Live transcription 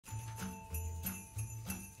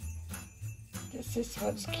This is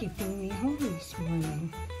what's keeping me home this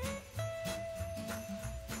morning.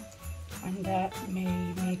 And that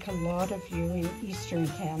may make a lot of you in Eastern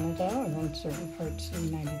Canada or in certain parts of the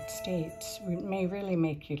United States, it may really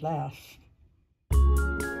make you laugh.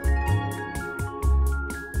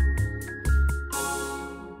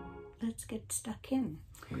 Let's get stuck in.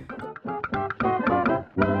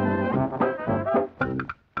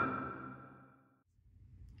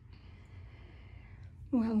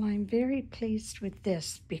 Well, I'm very pleased with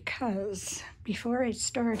this because before I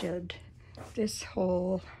started, this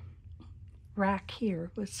whole rack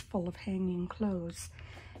here was full of hanging clothes,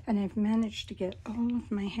 and I've managed to get all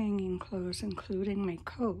of my hanging clothes, including my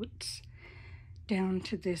coats, down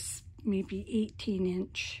to this maybe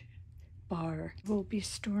 18-inch bar. We'll be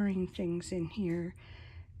storing things in here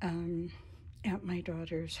at my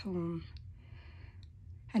daughter's home,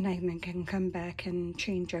 and I can come back and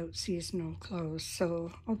change out seasonal clothes.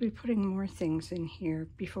 So I'll be putting more things in here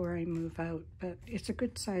before I move out, but it's a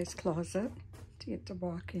good sized closet to get to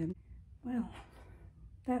walk in. Well,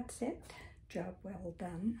 that's it. Job well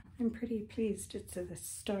done. I'm pretty pleased it's a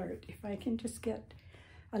start. If I can just get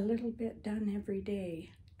a little bit done every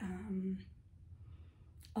day,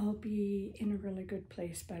 I'll be in a really good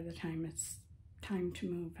place by the time it's time to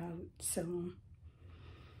move out. So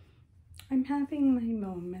I'm having my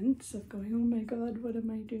moments of going, oh my God, what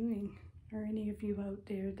am I doing? Are any of you out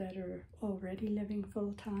there that are already living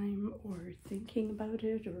full-time or thinking about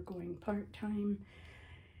it or going part-time?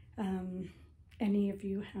 Any of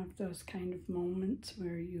you have those kind of moments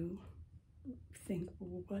where you think,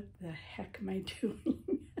 well, what the heck am I doing?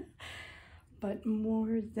 But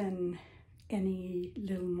more than any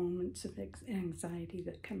little moments of anxiety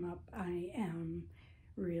that come up, I am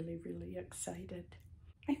really, really excited.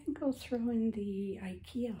 I think I'll throw in the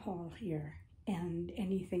IKEA haul here and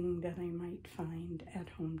anything that I might find at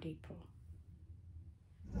Home Depot.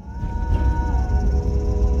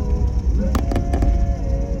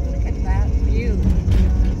 Look at that view.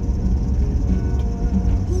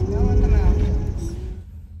 Snow in the mountains.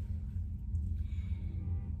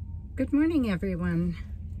 Good morning, everyone.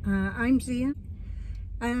 I'm Zia.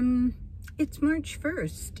 It's March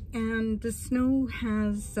 1st and the snow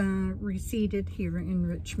has receded here in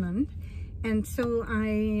Richmond, and so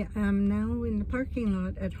I am now in the parking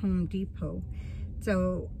lot at Home Depot.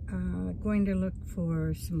 So going to look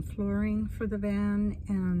for some flooring for the van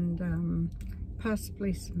and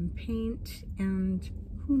possibly some paint and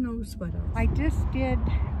who knows what else. I just did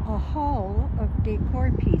a haul of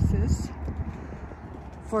decor pieces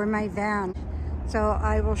for my van, so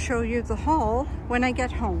I will show you the haul when I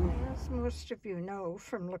get home. As most of you know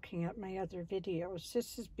from looking at my other videos,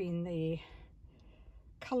 this has been the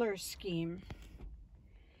color scheme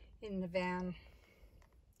in the van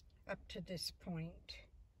up to this point.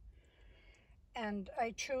 And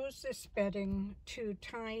I chose this bedding to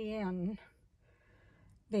tie in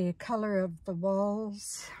the color of the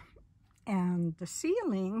walls and the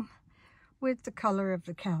ceiling with the color of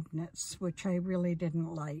the cabinets, which I really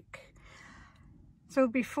didn't like. So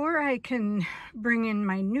before I can bring in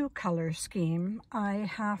my new color scheme, I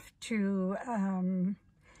have to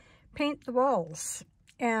paint the walls.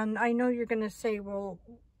 And I know you're going to say, well,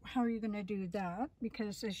 how are you going to do that?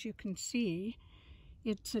 Because as you can see,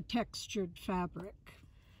 it's a textured fabric.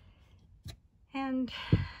 And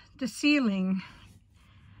the ceiling,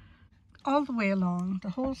 all the way along,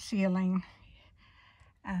 the whole ceiling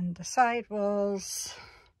and the side walls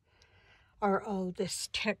are all this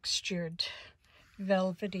textured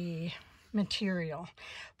velvety material,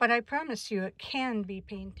 but I promise you it can be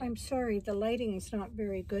painted. I'm sorry, the lighting's not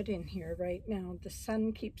very good in here right now. The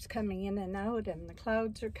sun keeps coming in and out and the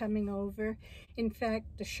clouds are coming over. In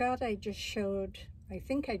fact, the shot I just showed, I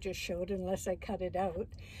think I just showed unless I cut it out,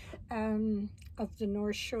 of the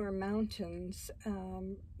North Shore Mountains,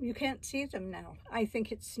 you can't see them now. I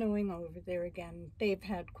think it's snowing over there again. They've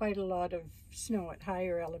had quite a lot of snow at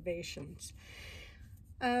higher elevations.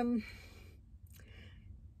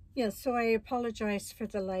 Yes, so I apologize for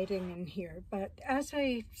the lighting in here, but as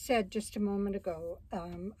I said just a moment ago,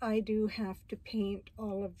 I do have to paint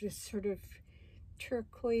all of this sort of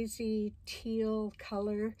turquoisey teal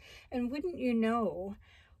color, and wouldn't you know,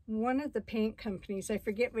 one of the paint companies, I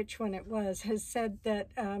forget which one it was, has said that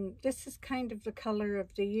this is kind of the color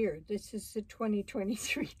of the year. This is the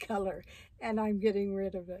 2023 color, and I'm getting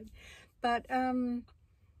rid of it. But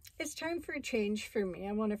it's time for a change for me.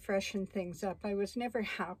 I want to freshen things up. I was never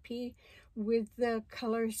happy with the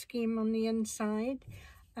color scheme on the inside,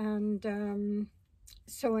 and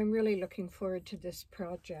so I'm really looking forward to this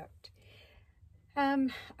project.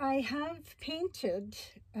 I have painted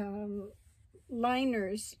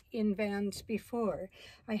liners in vans before.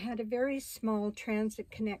 I had a very small Transit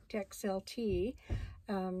Connect XLT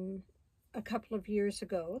a couple of years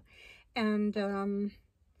ago, and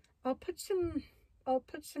I'll put some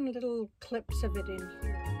little clips of it in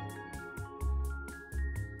here.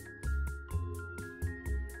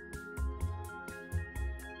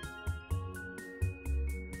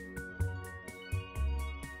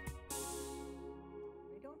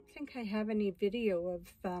 I think I have any video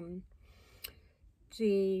of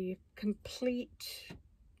the complete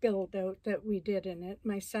build out that we did in it.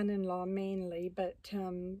 My son-in-law mainly, but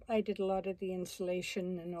I did a lot of the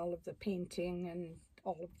insulation and all of the painting and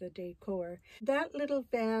all of the decor. That little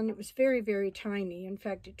van, it was very, very tiny. In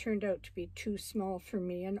fact, it turned out to be too small for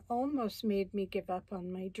me and almost made me give up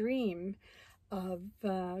on my dream of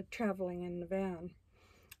traveling in the van.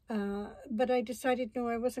 But I decided, no,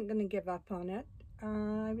 I wasn't going to give up on it.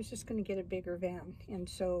 I was just going to get a bigger van, and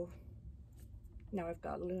so now I've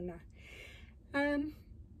got Luna.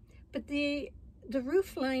 But the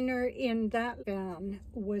roof liner in that van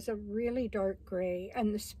was a really dark gray,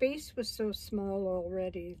 and the space was so small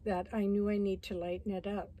already that I knew I need to lighten it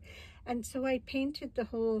up. And so I painted the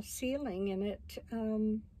whole ceiling in it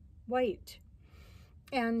white.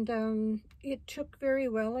 And it took very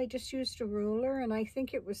well. I just used a roller, and I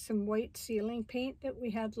think it was some white ceiling paint that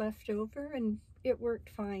we had left over, and it worked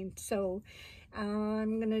fine. So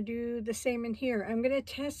I'm going to do the same in here. I'm going to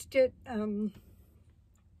test it.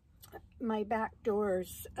 My back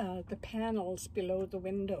doors, the panels below the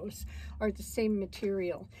windows are the same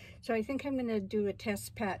material. So I think I'm going to do a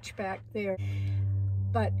test patch back there.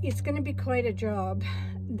 But it's going to be quite a job.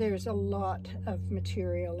 There's a lot of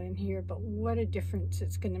material in here, but what a difference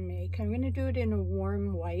it's going to make. I'm going to do it in a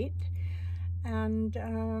warm white, and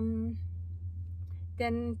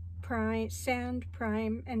then sand,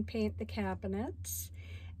 prime, and paint the cabinets,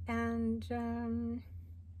 and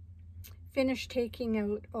finish taking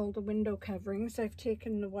out all the window coverings. I've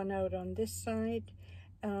taken the one out on this side.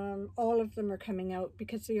 All of them are coming out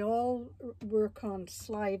because they all work on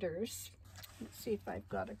sliders. Let's see if I've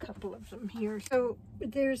got a couple of them here. So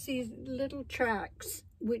there's these little tracks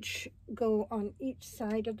which go on each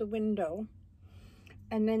side of the window,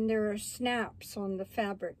 and then there are snaps on the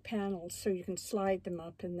fabric panels so you can slide them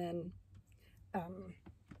up and then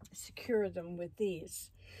secure them with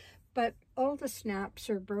these. But all the snaps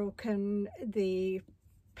are broken. The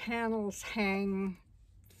panels hang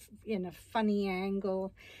in a funny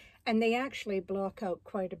angle, and they actually block out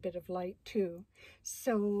quite a bit of light too.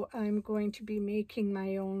 So I'm going to be making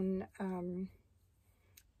my own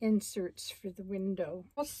inserts for the window.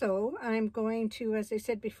 Also, I'm going to, as I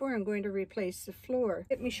said before, I'm going to replace the floor.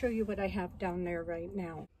 Let me show you what I have down there right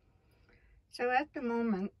now. So at the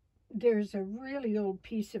moment, there's a really old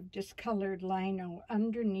piece of discolored lino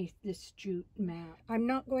underneath this jute mat. I'm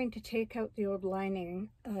not going to take out the old lining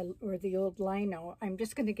or the old lino. I'm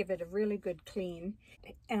just going to give it a really good clean.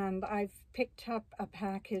 And I've picked up a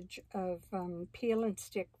package of peel and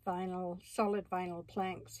stick vinyl, solid vinyl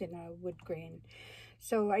planks in a wood grain.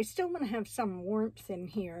 So I still want to have some warmth in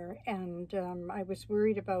here. And I was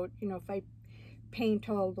worried about, you know, if I paint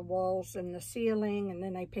all the walls and the ceiling and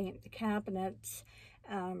then I paint the cabinets,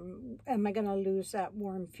 am I going to lose that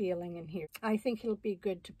warm feeling in here? I think it'll be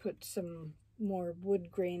good to put some more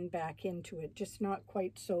wood grain back into it, just not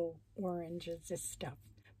quite so orange as this stuff.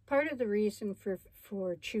 Part of the reason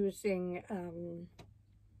for choosing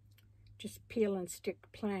just peel and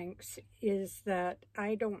stick planks is that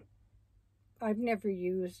I've never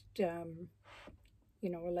used you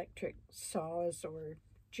know, electric saws or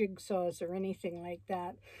jigsaws or anything like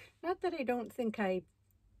that. Not that I don't think I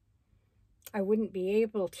wouldn't be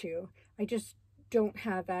able to. I just don't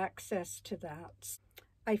have access to that.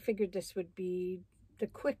 I figured this would be the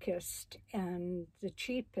quickest and the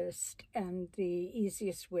cheapest and the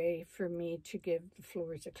easiest way for me to give the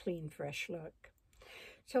floors a clean, fresh look.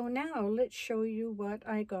 So now let's show you what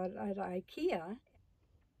I got at IKEA.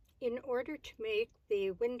 In order to make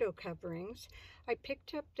the window coverings, I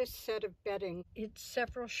picked up this set of bedding. It's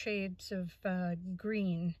several shades of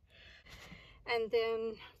green. And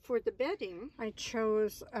then for the bedding, I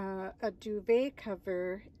chose a duvet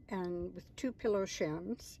cover and with 2 pillow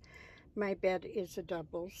shams. My bed is a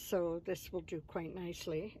double, so this will do quite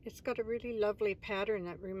nicely. It's got a really lovely pattern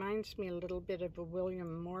that reminds me a little bit of a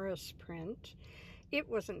William Morris print. It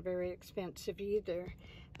wasn't very expensive either,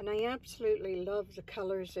 and I absolutely love the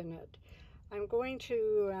colors in it. I'm going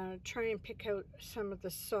to try and pick out some of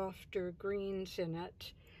the softer greens in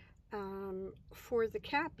it for the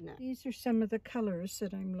cabinet. These are some of the colors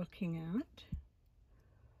that I'm looking at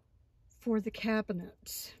for the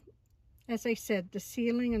cabinets. As I said, the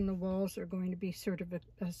ceiling and the walls are going to be sort of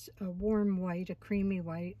a warm white, a creamy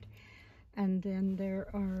white. And then there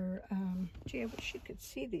are, gee, I wish you could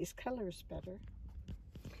see these colors better.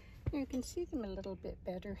 You can see them a little bit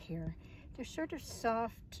better here. They're sort of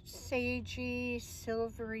soft, sagey,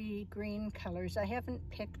 silvery green colors. I haven't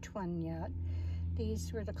picked one yet.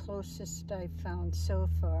 These were the closest I've found so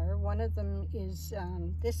far. One of them is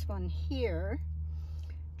this one here,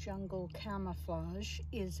 Jungle Camouflage,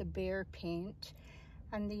 is a bear paint.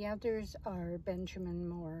 And the others are Benjamin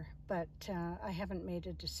Moore, but I haven't made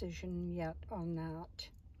a decision yet on that.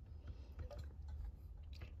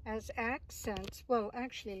 As accents, well,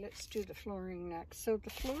 actually, let's do the flooring next. So the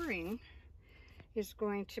flooring is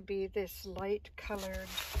going to be this light colored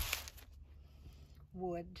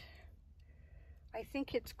wood. I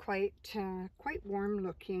think it's quite warm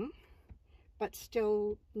looking, but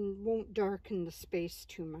still won't darken the space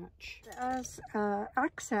too much. As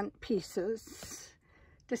accent pieces,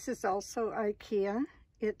 this is also IKEA.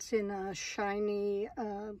 It's in a shiny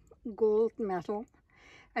gold metal.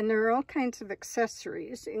 And there are all kinds of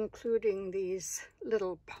accessories, including these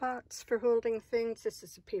little pots for holding things. This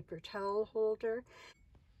is a paper towel holder.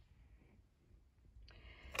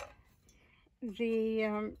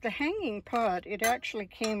 The hanging pot, it actually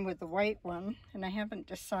came with the white one, and I haven't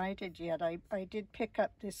decided yet. I did pick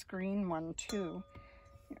up this green one too.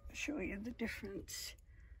 I'll show you the difference,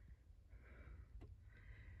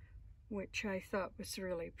 which I thought was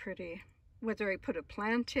really pretty. Whether I put a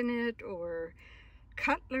plant in it or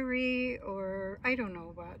cutlery or I don't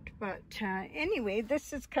know what, but anyway,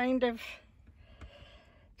 this is kind of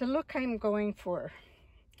the look I'm going for,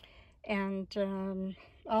 and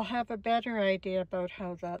I'll have a better idea about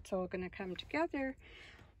how that's all going to come together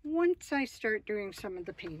once I start doing some of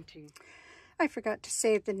the painting. I forgot to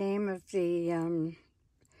say the name of the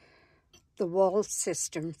wall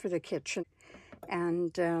system for the kitchen,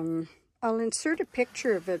 and I'll insert a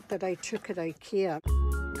picture of it that I took at IKEA.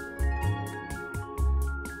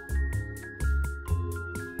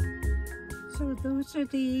 So those are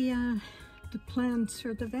the plans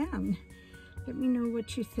for the van. Let me know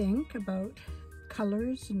what you think about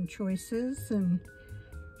colors and choices, and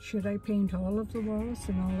should I paint all of the walls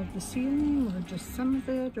and all of the ceiling, or just some of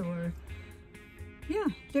it, or yeah,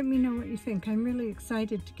 let me know what you think. I'm really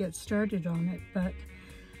excited to get started on it, but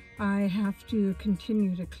I have to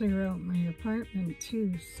continue to clear out my apartment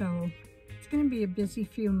too, so it's going to be a busy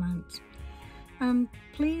few months.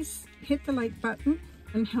 Please hit the like button,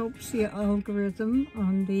 and helps the algorithm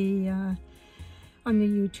on the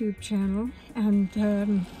YouTube channel, and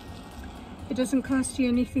it doesn't cost you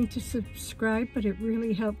anything to subscribe, but it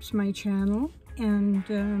really helps my channel.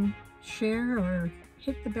 And share or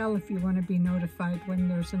hit the bell if you want to be notified when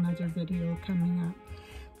there's another video coming up.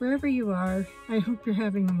 Wherever you are, I hope you're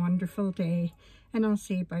having a wonderful day, and I'll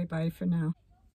say bye-bye for now.